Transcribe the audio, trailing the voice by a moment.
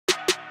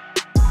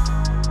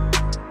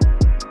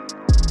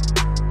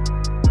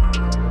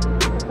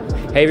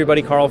Hey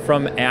everybody, Carl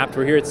from Apt.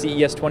 We're here at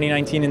CES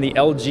 2019 in the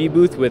LG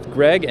booth with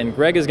Greg, and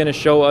Greg is going to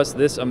show us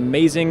this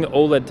amazing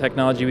OLED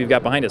technology we've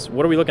got behind us.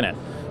 What are we looking at?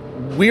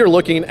 We are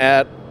looking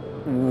at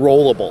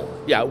Rollable.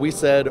 Yeah, we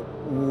said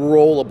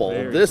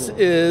Rollable. This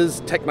is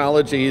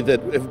technology that,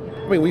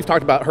 we've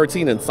talked about,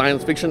 seen in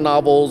science fiction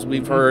novels,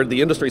 we've heard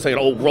the industry saying,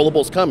 oh,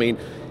 Rollable's coming.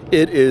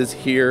 It is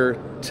here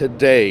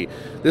today.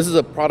 This is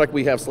a product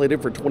we have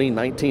slated for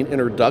 2019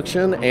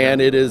 introduction,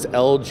 and it is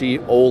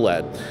LG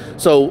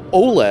OLED. So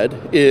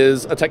OLED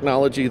is a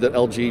technology that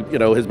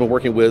LG has been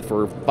working with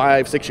for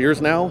 5-6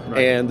 years now,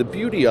 and the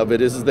beauty of it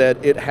is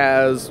that it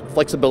has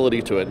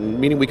flexibility to it,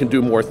 meaning we can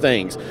do more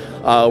things.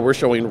 We're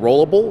showing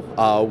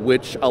Rollable,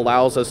 which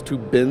allows us to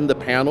bend the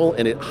panel,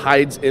 and it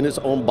hides in its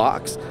own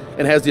box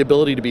and has the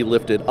ability to be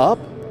lifted up,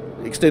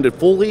 extended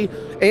fully,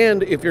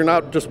 and if you're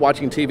not just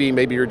watching TV,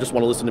 maybe you just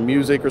want to listen to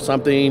music or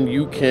something,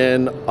 you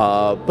can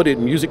put it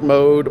in music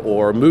mode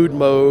or mood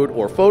mode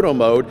or photo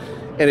mode,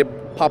 and it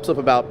pops up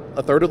about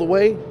a third of the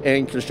way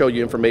and can show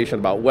you information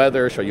about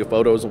weather, show you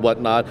photos and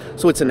whatnot.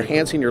 So it's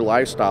enhancing your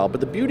lifestyle. But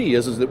the beauty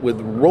is that with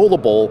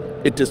Rollable,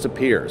 it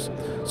disappears.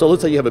 So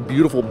let's say you have a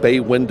beautiful bay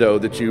window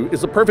that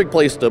is the perfect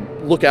place to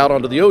look out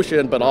onto the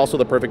ocean, but also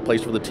the perfect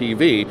place for the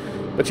TV.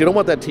 But you don't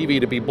want that TV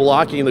to be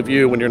blocking the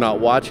view when you're not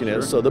watching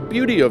it. So the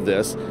beauty of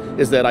this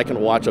is that I can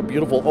watch a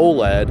beautiful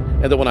OLED,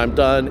 and then when I'm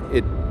done,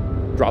 it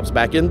drops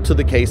back into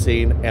the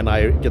casing and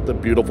I get the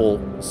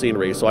beautiful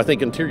scenery. So I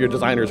think interior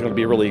designers are going to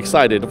be really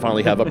excited to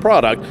finally have a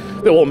product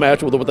that will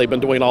match with what they've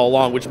been doing all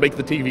along, which make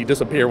the TV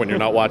disappear when you're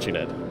not watching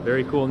it.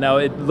 Very cool.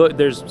 Now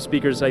there's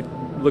speakers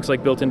looks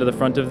like built into the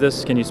front of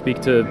this. Can you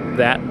speak to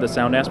that, the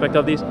sound aspect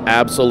of these?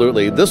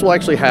 Absolutely. This will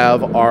actually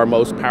have our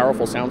most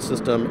powerful sound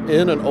system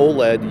in an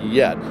OLED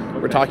yet. Okay.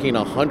 We're talking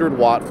a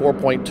 100-watt,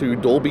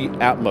 4.2 Dolby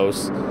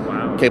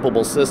Atmos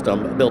capable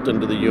system built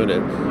into the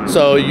unit. Wow.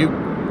 So you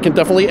can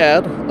definitely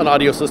add an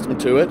audio system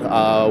to it.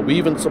 We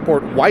even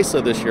support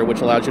WiSA this year,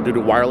 which allows you to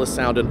do wireless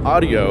sound and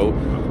audio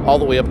all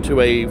the way up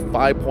to a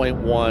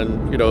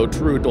 5.1,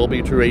 true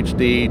Dolby True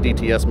HD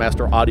DTS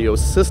master audio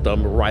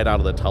system right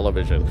out of the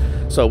television.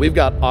 So we've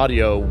got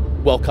audio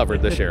well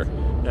covered this year.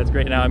 That's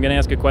great. Now I'm going to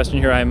ask a question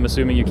here I'm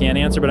assuming you can't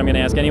answer, but I'm going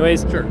to ask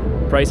anyways. Sure.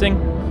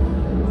 Pricing?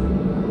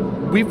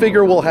 We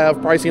figure we'll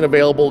have pricing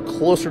available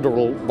closer to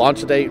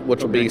launch date,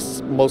 which will be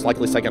most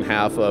likely second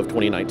half of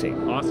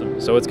 2019.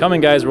 Awesome. So it's coming,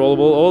 guys.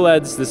 Rollable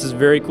OLEDs. This is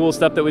very cool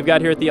stuff that we've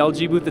got here at the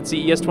LG booth at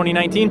CES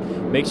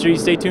 2019. Make sure you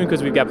stay tuned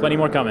because we've got plenty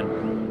more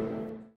coming.